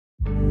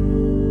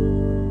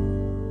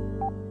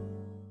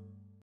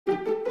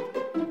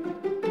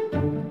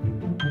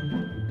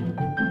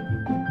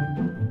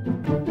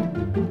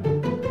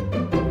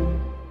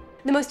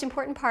The most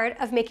important part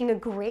of making a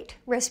great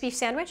roast beef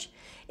sandwich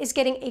is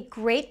getting a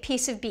great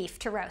piece of beef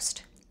to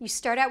roast. You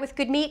start out with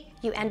good meat,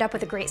 you end up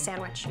with a great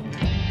sandwich.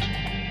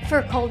 For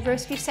a cold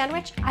roast beef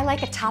sandwich, I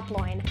like a top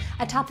loin.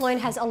 A top loin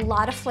has a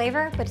lot of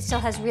flavor, but it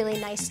still has really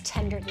nice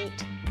tender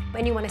meat.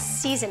 And you want to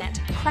season it,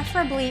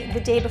 preferably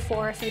the day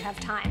before if you have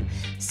time.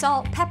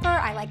 Salt, pepper,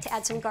 I like to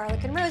add some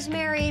garlic and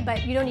rosemary,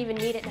 but you don't even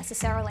need it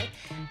necessarily.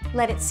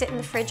 Let it sit in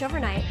the fridge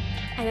overnight,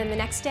 and then the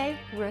next day,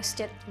 roast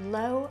it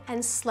low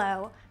and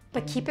slow,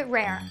 but keep it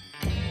rare.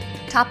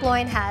 Top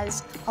loin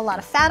has a lot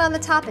of fat on the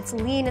top, it's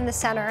lean in the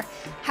center.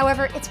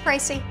 However, it's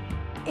pricey.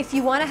 If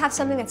you want to have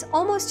something that's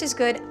almost as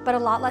good, but a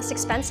lot less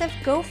expensive,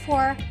 go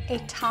for a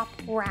top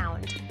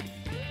round.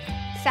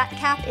 Fat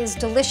cap is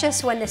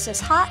delicious when this is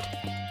hot,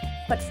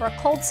 but for a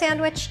cold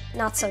sandwich,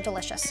 not so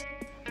delicious.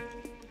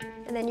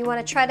 And then you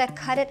want to try to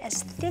cut it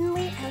as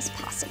thinly as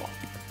possible.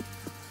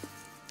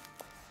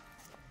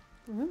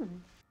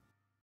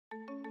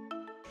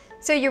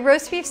 So your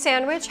roast beef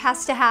sandwich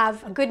has to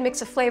have a good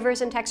mix of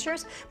flavors and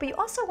textures, but you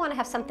also want to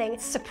have something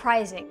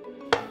surprising.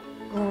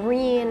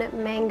 Green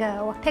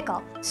mango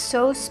pickle,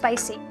 so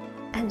spicy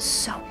and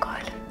so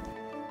good.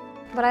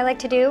 What I like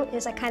to do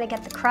is I kind of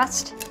get the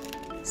crust,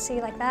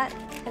 see, like that,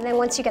 and then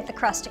once you get the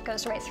crust, it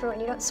goes right through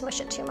and you don't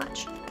smush it too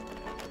much.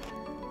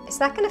 Is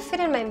that going to fit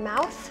in my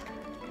mouth?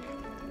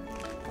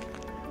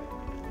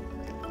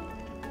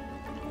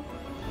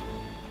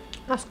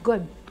 That's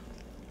good.